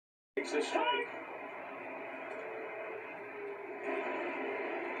Takes a strike.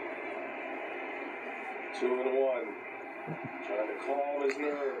 Two and one. Trying to calm his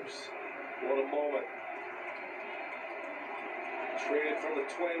nerves. What a moment. Traded from the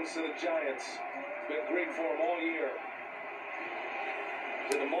Twins to the Giants. It's been great for him all year.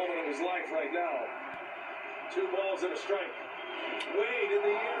 He's in the moment of his life right now. 2 balls and a strike. Wade in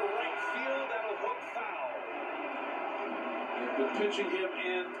the air, right field, and a hook foul. They've been pitching him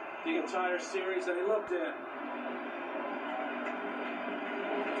in the entire series, and he looked in.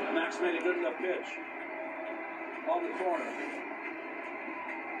 Max made a good enough pitch on the corner.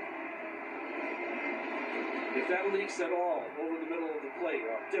 If that leaks at all over the middle of the plate,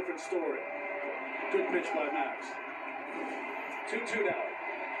 a different story. Good pitch by Max. 2-2 now.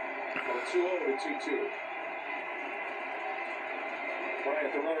 From 2-0 to 2-2.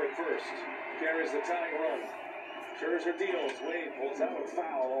 Bryant, the runner at first, carries the tying run. Scherzer deals. Wade pulls out a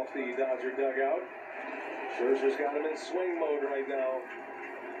foul off the Dodger dugout. Scherzer's got him in swing mode right now.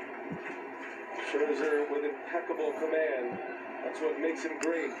 Scherzer with impeccable command. That's what makes him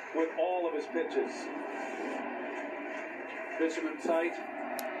great with all of his pitches. Pitch him in tight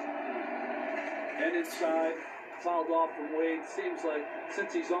and inside. Fouled off from Wade. Seems like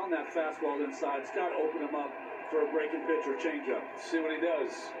since he's on that fastball inside, it's got to open him up for a breaking pitch or changeup. See what he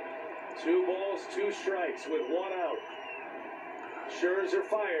does. 2 balls, 2 strikes with 1 out. Scherzer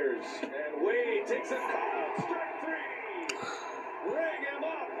fires, and Wade takes a call. Strike 3. Ring him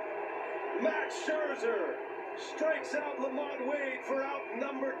up. Max Scherzer strikes out Lamont Wade for out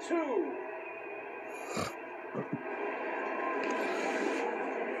number 2.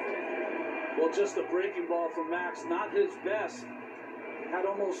 Well, just a breaking ball from Max, not his best. Had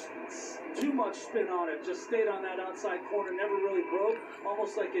almost too much spin on it. Just stayed on that outside corner, never really broke.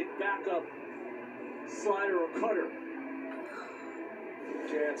 Almost like a backup slider or cutter.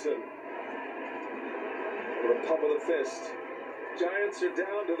 Jansen with a pump of the fist. Giants are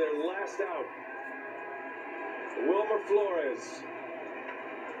down to their last out. Wilmer Flores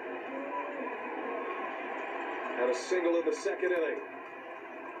had a single in the 2nd inning.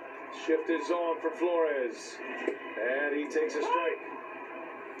 Shift is on for Flores, and he takes a strike.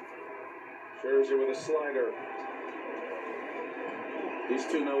 Scherzer with a slider. These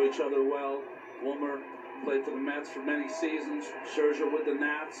two know each other well. Wilmer played for the Mets for many seasons. Scherzer with the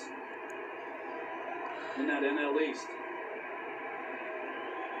Nats in that NL East.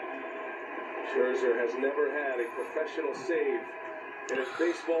 Scherzer has never had a professional save in his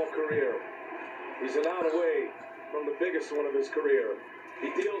baseball career. He's an out away from the biggest one of his career. He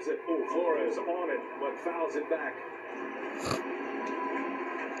deals it. Oh, Flores on it, but fouls it back.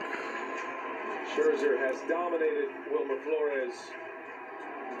 Scherzer has dominated Wilmer Flores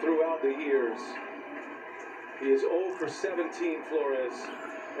throughout the years. He is 0 for 17, Flores,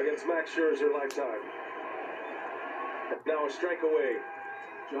 against Max Scherzer lifetime. And now a strike away.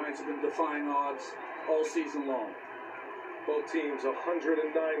 Giants have been defying odds all season long. Both teams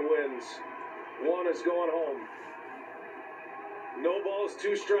 109 wins. One is going home. No balls,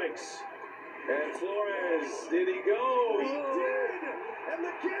 2 strikes. And Flores, did he go? He did! And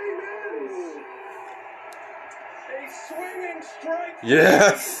the game ends! A swinging strike.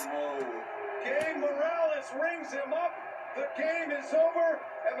 Yes! Gabe Morales rings him up. The game is over,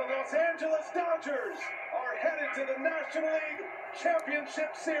 and the Los Angeles Dodgers are headed to the National League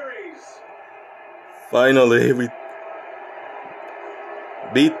Championship Series. Finally, we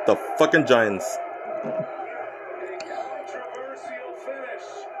beat the fucking Giants.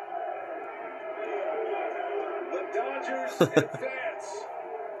 Advance.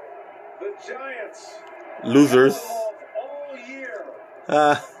 The Giants losers. All year.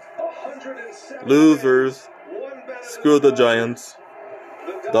 Losers. Screw the Giants.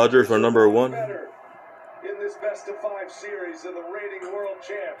 Dodgers are number 1. In this best of 5 series, and the reigning world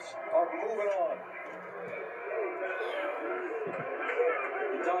champs are moving on.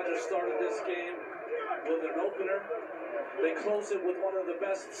 The Dodgers started this game with an opener. They closed it with one of the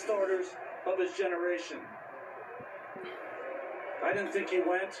best starters of his generation. I didn't think he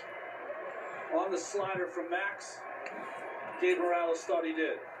went on the slider from Max. Gabe Morales thought he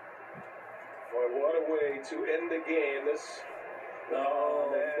did. Boy, what a way to end the game. This.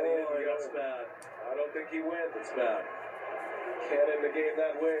 Oh, man, boy, that's bad. I don't think he went. It's bad. Can't end the game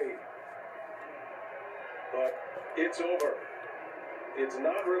that way. But it's over. It's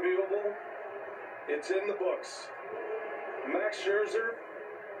not reviewable. It's in the books. Max Scherzer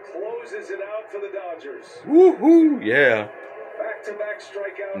closes it out for the Dodgers. Woohoo! Yeah. Back-to-back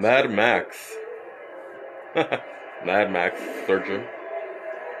strikeouts. Mad Max. Mad Max Scherzer.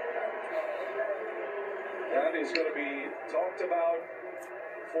 That is going to be talked about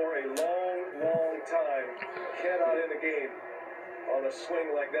for a long, long time cannot end a game on a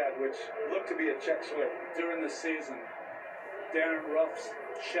swing like that, which looked to be a check swing. During the season, Darren Ruff's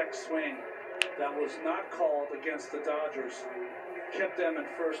check swing that was not called against the Dodgers kept them in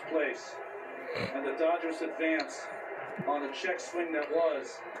first place. And the Dodgers advanced on a check swing that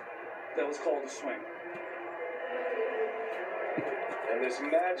was called a swing. And this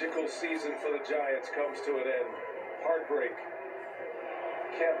magical season for the Giants comes to an end. Heartbreak.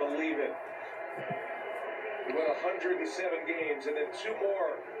 Can't believe it. We won 107 games and then 2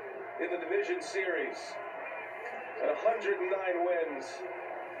 more in the division series. And 109 wins.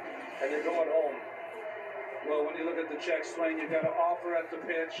 And you're going home. Well, when you look at the check swing, you got to offer at the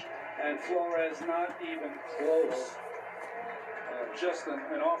pitch, and Flores not even close. Just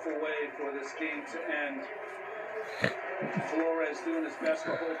an awful way for this game to end. Flores doing his best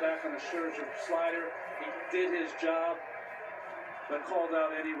to hold back on the Scherzer slider. He did his job, but called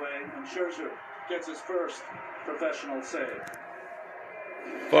out anyway, and Scherzer gets his first professional save.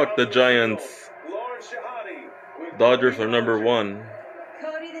 Fuck the Giants. Dodgers are number 1.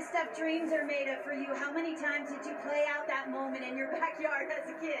 Cody, the stuff dreams are made of for you. How many times did you play out that moment in your backyard as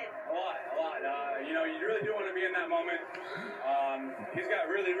a kid? A lot. You know, you really do want to be in that moment. He's got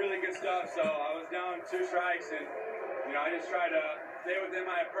really, really good stuff. So I was down 2 strikes, and you know, I just tried to stay within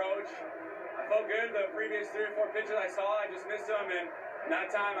my approach. I felt good. The previous 3 or 4 pitches I saw, I just missed them, and that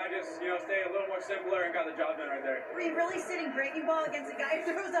time I just, stayed a little more simpler and got the job done right there. Were you really sitting breaking ball against a guy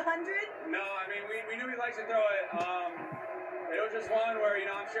who throws 100? No, I mean we knew he likes to throw it. It was just one where,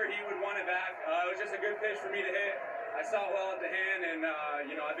 I'm sure he would want it back. It was just a good pitch for me to hit. I saw it well at the hand, and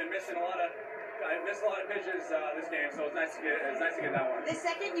I've been missing I missed a lot of pitches this game, so it's nice to get that one. The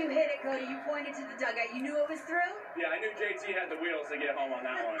second you hit it, Cody, you pointed to the dugout. You knew it was through? Yeah, I knew JT had the wheels to get home on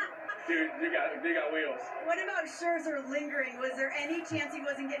that one. Dude, you got wheels. What about Scherzer lingering? Was there any chance he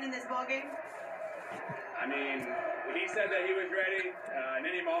wasn't getting in this ballgame? I mean, he said that he was ready in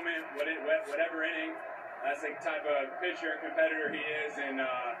any moment, whatever inning. That's the type of pitcher and competitor he is, and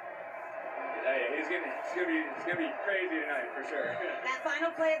it's gonna be crazy tonight for sure. That final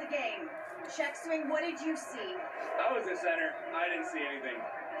play of the game, check swing. What did you see? I was in center. I didn't see anything,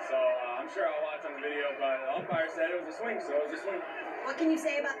 so I'm sure I'll watch on the video. But the umpire said it was a swing, so it was a swing. What can you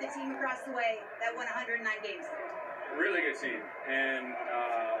say about the team across the way that won 109 games? Really good team, and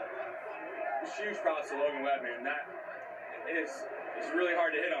huge props to Logan Webb, man. That it's really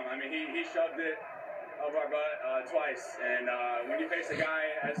hard to hit him. I mean, he shoved it over our butt twice, and when you face a guy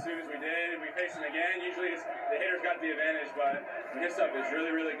as soon as we did, we face him again. Usually the hitter's got the advantage, but his stuff is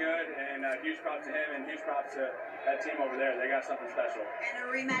really, really good, and huge props to him, and huge props to that team over there. They got something special. And a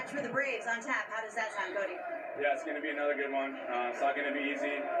rematch for the Braves on tap. How does that sound, Cody? Yeah, it's going to be another good one. It's not going to be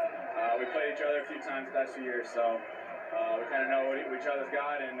easy. We played each other a few times the past few years, so we kind of know what each other's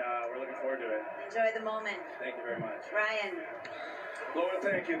got, and we're looking forward to it. Enjoy the moment. Thank you very much. Ryan. Laura,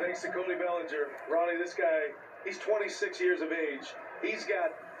 thank you. Thanks to Cody Bellinger. Ronnie, this guy, he's 26 years of age. He's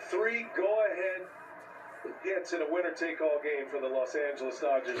got 3 go-ahead hits in a winner-take-all game for the Los Angeles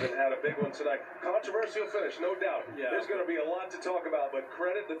Dodgers and had a big one tonight. Controversial finish, no doubt. Yeah. There's going to be a lot to talk about, but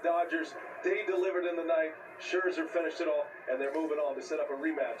credit the Dodgers. They delivered in the night. Scherzer finished it off, and they're moving on to set up a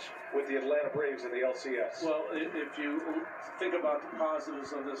rematch with the Atlanta Braves in the LCS. Well, if you think about the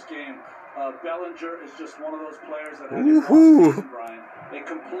positives of this game, Bellinger is just one of those players that had a season, Brian. A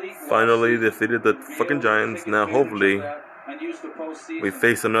complete Finally defeated the fucking Giants. Now hopefully we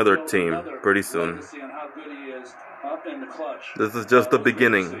face another team pretty soon. This is just the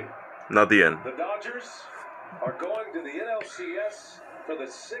beginning, not the end. The Dodgers are going to the NLCS for the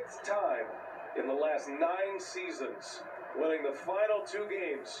 6th time in the last 9 seasons, winning the final 2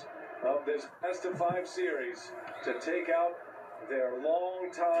 games of this best-of-5 series to take out their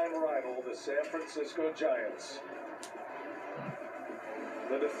longtime rival, the San Francisco Giants.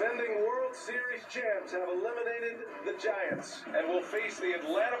 The defending World Series champs have eliminated the Giants and will face the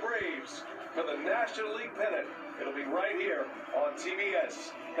Atlanta Braves for the National League pennant. It'll be right here on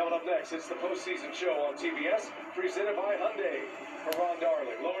TBS. Coming up next, it's the postseason show on TBS, presented by Hyundai. For Ron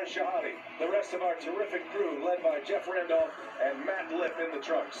Darling, Lauren Shahadi, the rest of our terrific crew, led by Jeff Randolph and Matt Lipp in the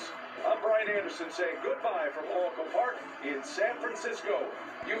trucks. I'm Brian Anderson saying goodbye from Oracle Park in San Francisco.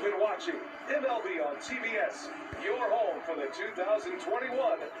 You've been watching MLB on TBS, your home for the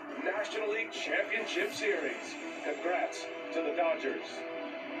 2021 National League Championship Series. Congrats to the Dodgers.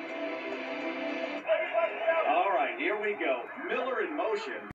 All right, here we go. Miller in motion.